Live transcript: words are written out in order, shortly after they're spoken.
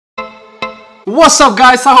What's up,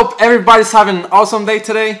 guys? I hope everybody's having an awesome day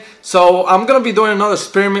today. So I'm gonna be doing another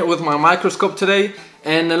experiment with my microscope today,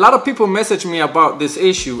 and a lot of people message me about this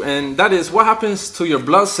issue, and that is what happens to your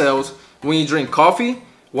blood cells when you drink coffee,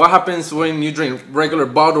 what happens when you drink regular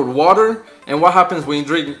bottled water, and what happens when you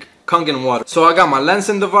drink Kangen water. So I got my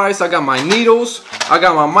lensing device, I got my needles, I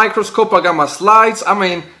got my microscope, I got my slides. I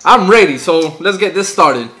mean, I'm ready, so let's get this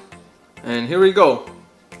started. And here we go.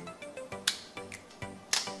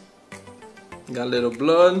 Got a little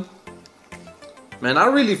blood. Man, I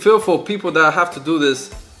really feel for people that have to do this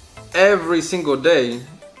every single day.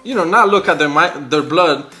 You know, not look at their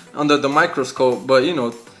blood under the microscope, but you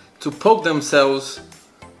know, to poke themselves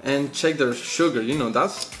and check their sugar. You know,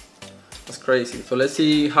 that's crazy. So let's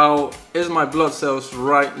see how is my blood cells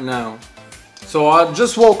right now. So I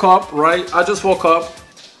just woke up, right? I just woke up.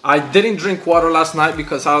 I didn't drink water last night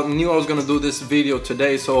because I knew I was gonna do this video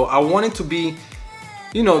today. So I wanted to be,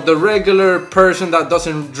 you know, the regular person that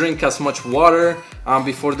doesn't drink as much water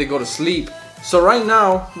before they go to sleep. So right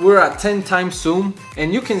now we're at 10 times zoom,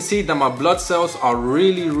 and you can see that my blood cells are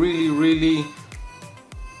really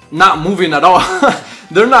not moving at all.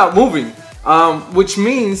 They're not moving, which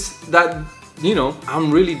means that, you know,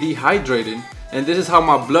 I'm really dehydrated, and this is how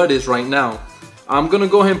my blood is right now. I'm gonna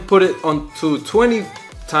go ahead and put it on to 20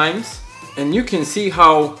 times, and you can see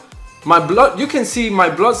how you can see my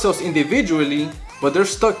blood cells individually, but they're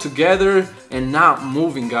stuck together and not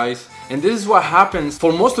moving, guys. And this is what happens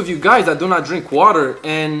for most of you guys that do not drink water.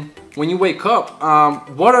 And when you wake up,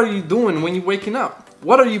 what are you doing when you're waking up?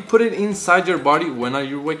 What are you putting inside your body when are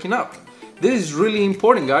you waking up? This is really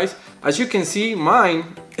important, guys. As you can see,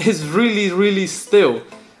 mine is really still.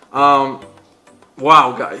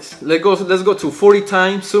 Wow, guys. Let's go to 40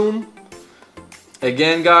 times zoom.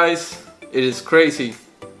 Again, guys, it is crazy.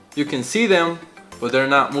 You can see them, but they're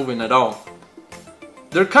not moving at all.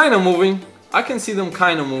 They're kind of moving. I can see them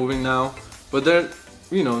kind of moving now, but they're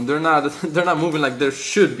not moving like they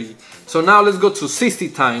should be. So now let's go to 60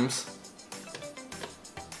 times.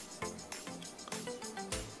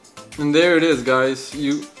 And there it is, guys.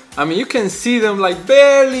 I mean, you can see them like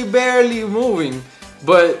barely moving,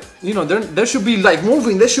 but you know, they should be like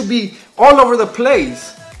moving. They should be all over the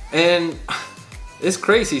place, and it's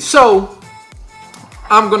crazy. So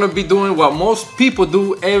I'm gonna be doing what most people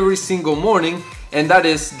do every single morning, and that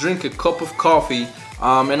is drink a cup of coffee.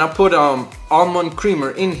 And I put almond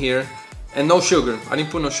creamer in here and no sugar. I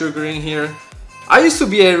didn't put no sugar in here. I used to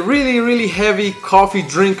be a really heavy coffee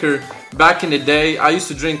drinker back in the day. I used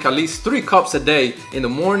to drink at least 3 cups a day, in the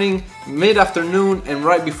morning, mid-afternoon, and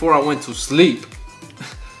right before I went to sleep.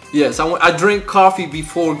 Yes, I drink coffee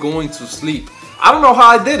before going to sleep. I don't know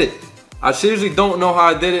how I did it. I seriously don't know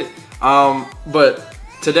how I did it. But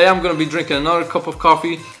today I'm gonna be drinking another cup of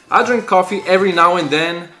coffee. I drink coffee every now and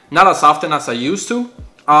then, not as often as I used to.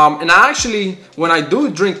 And I actually, when I do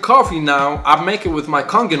drink coffee now, I make it with my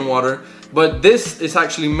Kangen water, but this is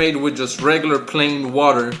actually made with just regular plain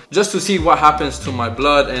water, just to see what happens to my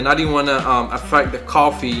blood, and I didn't want to affect the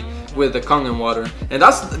coffee with the Kangen water. And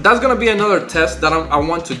that's gonna be another test that I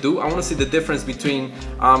want to do. I want to see the difference between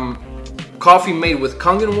coffee made with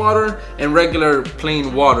Kangen water and regular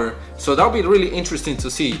plain water. So that'll be really interesting to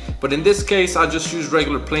see. But in this case, I just use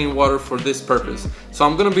regular plain water for this purpose. So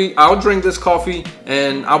I'll drink this coffee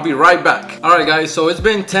and I'll be right back. All right, guys, so it's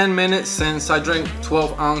been 10 minutes since I drank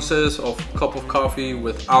 12 ounces of cup of coffee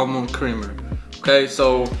with almond creamer. Okay,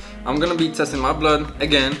 so I'm gonna be testing my blood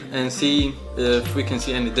again and see if we can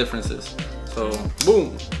see any differences. So,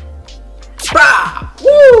 boom. Bah!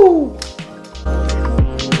 Woo!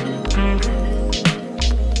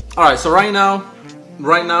 All right, so right now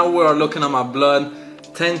we are looking at my blood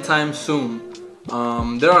 10 times zoom.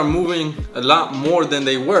 They are moving a lot more than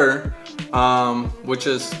they were, which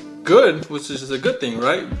is good, which is a good thing,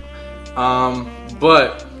 right?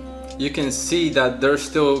 But you can see that they're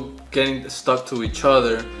still getting stuck to each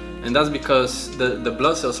other, and that's because the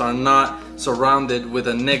blood cells are not surrounded with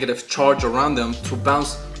a negative charge around them to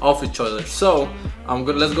bounce off each other. So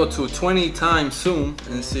let's go to 20 times zoom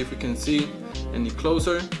and see if we can see any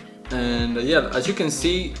closer. And yeah, as you can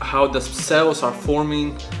see how the cells are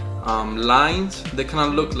forming lines. They kind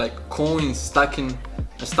of look like coins stacking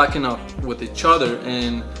up with each other,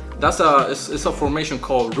 and that's it's a formation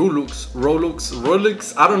called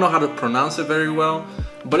Rolux. I don't know how to pronounce it very well,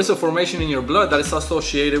 but it's a formation in your blood that is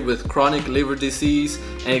associated with chronic liver disease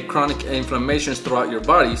and chronic inflammations throughout your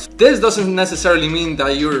body. This doesn't necessarily mean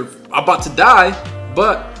that you're about to die,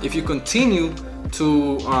 but if you continue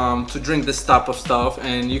to drink this type of stuff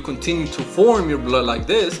and you continue to form your blood like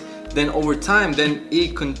this, then over time, then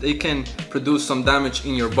it can produce some damage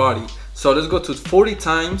in your body. So let's go to 40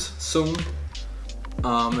 times zoom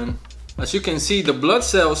And as you can see, the blood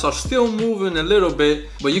cells are still moving a little bit,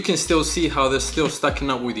 but you can still see how they're still stacking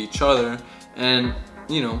up with each other, and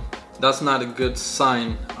you know, that's not a good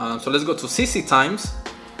sign. So let's go to 60 times.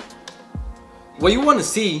 What you want to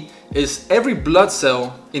see is every blood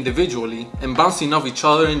cell individually and bouncing off each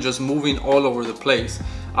other and just moving all over the place.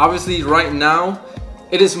 Obviously right now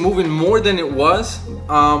it is moving more than it was,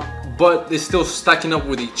 but it's still stacking up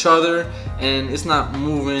with each other and it's not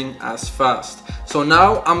moving as fast. So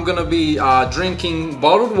now I'm gonna be drinking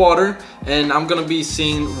bottled water, and I'm gonna be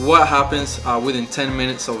seeing what happens within 10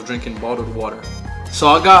 minutes of drinking bottled water. So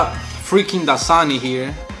I got freaking Dasani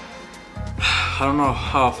here. I don't know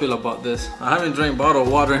how I feel about this. I haven't drank bottled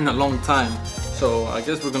water in a long time, so I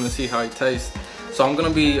guess we're gonna see how it tastes. So I'm gonna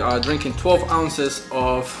be drinking 12 ounces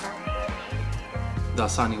of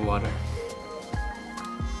Dasani water.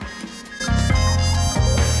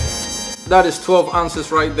 That is 12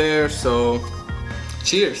 ounces right there, so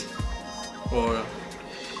cheers. Or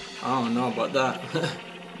I don't know about that.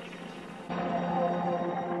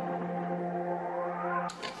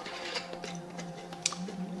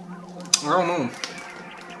 I don't know.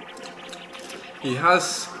 It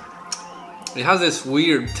has this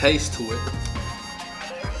weird taste to it.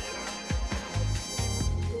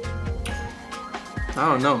 I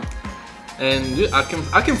don't know. And I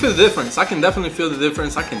can feel the difference. I can definitely feel the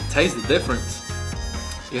difference. I can taste the difference.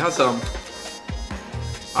 It has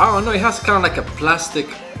I don't know. It has kind of like a plastic.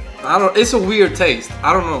 It's a weird taste.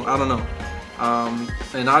 I don't know.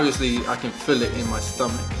 And obviously I can feel it in my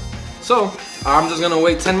stomach. So I'm just gonna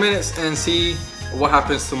wait 10 minutes and see what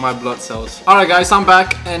happens to my blood cells. Alright guys, I'm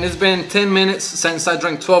back, and it's been 10 minutes since I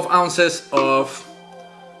drank 12 ounces of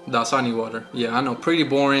Dasani water. Yeah, I know, pretty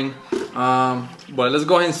boring. But let's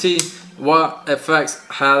go ahead and see what effects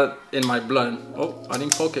had in my blood. Oh, I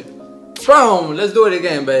didn't poke it. Boom! Let's do it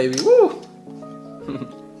again, baby. Woo!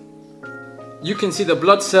 You can see the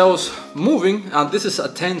blood cells moving. This is a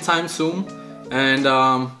 10 times zoom, and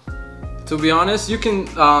to be honest, you can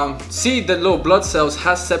see the little blood cells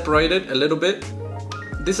has separated a little bit.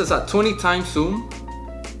 This is a 20 times zoom,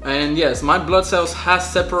 and yes, my blood cells has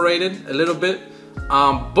separated a little bit,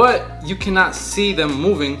 but you cannot see them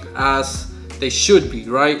moving as they should be,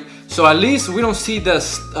 right? So at least we don't see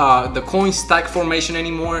the coin stack formation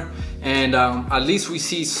anymore, and at least we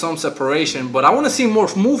see some separation, but I want to see more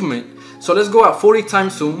movement. So let's go at 40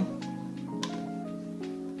 times zoom.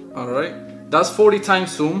 All right, that's 40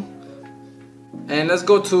 times zoom. And let's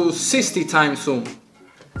go to 60 times zoom.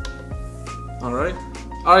 Alright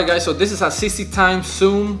guys, so this is a 60 times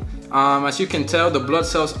zoom. As you can tell, the blood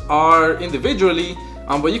cells are individually,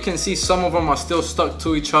 but you can see some of them are still stuck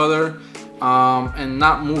to each other and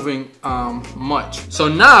not moving much. So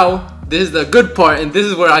now this is the good part, and this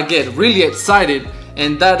is where I get really excited,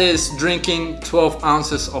 and that is drinking 12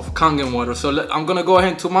 ounces of Kangen water. So I'm gonna go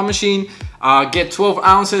ahead to my machine, get 12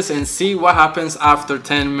 ounces and see what happens after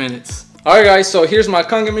 10 minutes. Alright guys, so here's my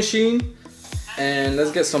Kangen machine, and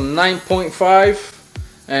let's get some 9.5,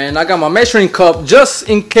 and I got my measuring cup just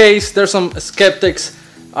in case there's some skeptics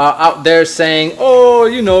out there saying, oh,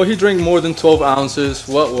 you know, he drank more than 12 ounces,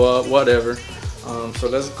 whatever. So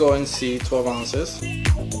let's go and see 12 ounces.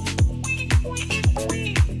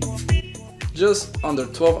 Just under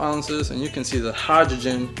 12 ounces, and you can see the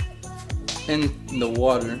hydrogen in the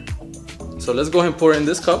water. So let's go ahead and pour it in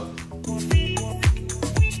this cup.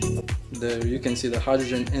 There you can see the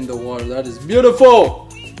hydrogen in the water. That is beautiful.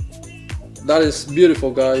 That is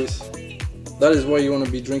beautiful, guys. That is what you want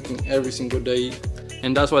to be drinking every single day,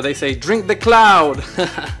 and that's why they say drink the cloud.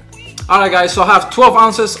 Alright guys, so I have 12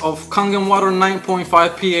 ounces of Kangen water,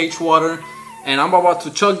 9.5 pH water, and I'm about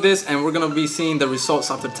to chug this, and we're gonna be seeing the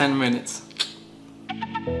results after 10 minutes.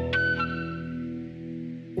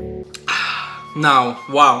 Now,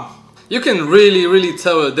 wow, you can really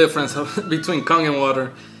tell the difference between Kangen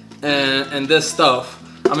water and this stuff.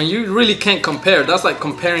 I mean, you really can't compare. That's like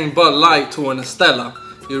comparing Bud Light to an Estella.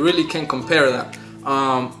 You really can't compare that.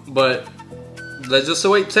 But let's just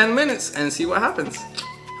wait 10 minutes and see what happens.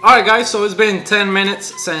 Alright guys, so it's been 10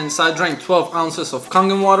 minutes since I drank 12 ounces of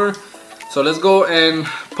Kangen water. So let's go and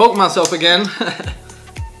poke myself again.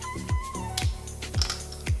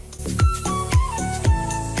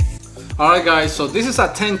 Alright guys, so this is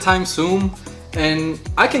a 10 times zoom, and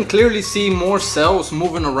I can clearly see more cells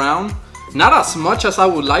moving around. Not as much as I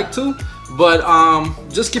would like to, but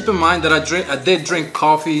just keep in mind that I did drink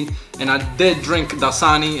coffee and I did drink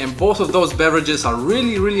Dasani, and both of those beverages are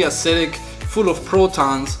really acidic, full of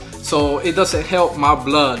protons, so it doesn't help my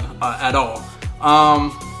blood at all.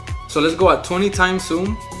 So let's go at 20 times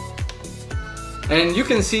zoom, and you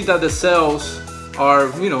can see that the cells are,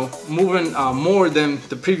 you know, moving more than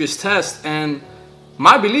the previous test. And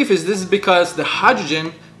my belief is this is because the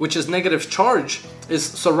hydrogen, which is negative charge, is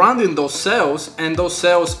surrounding those cells, and those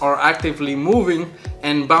cells are actively moving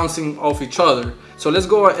and bouncing off each other. So let's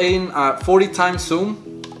go in 40 times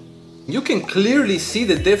zoom. You can clearly see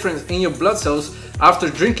the difference in your blood cells after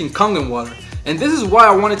drinking Kangen water. And this is why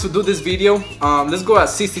I wanted to do this video. Let's go at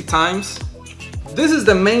 60 times. This is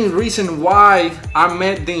the main reason why I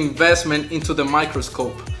made the investment into the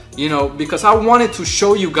microscope. You know, because I wanted to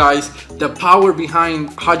show you guys the power behind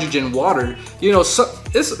hydrogen water. You know, so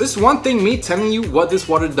it's one thing me telling you what this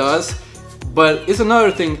water does, but it's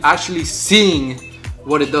another thing actually seeing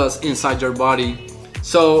what it does inside your body.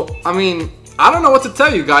 So, I mean, I don't know what to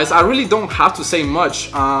tell you guys. I really don't have to say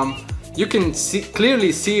much. You can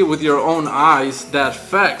clearly see with your own eyes the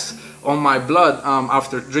effects on my blood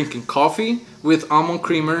after drinking coffee with almond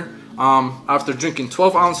creamer, after drinking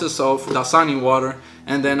 12 ounces of Dasani water,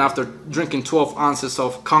 and then after drinking 12 ounces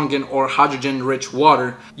of Kangen or hydrogen-rich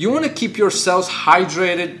water. You want to keep your cells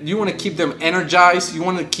hydrated, you want to keep them energized, you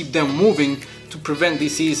want to keep them moving to prevent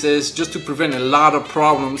diseases, just to prevent a lot of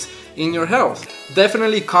problems in your health.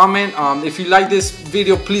 Definitely comment. If you like this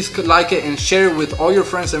video, please like it and share it with all your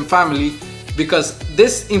friends and family, because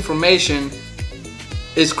this information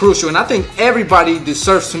is crucial, and I think everybody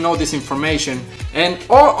deserves to know this information. And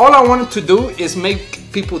all I wanted to do is make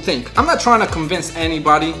people think. I'm not trying to convince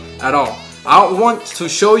anybody at all. I want to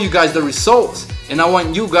show you guys the results, and I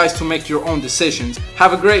want you guys to make your own decisions.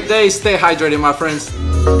 Have a great day. Stay hydrated, my friends.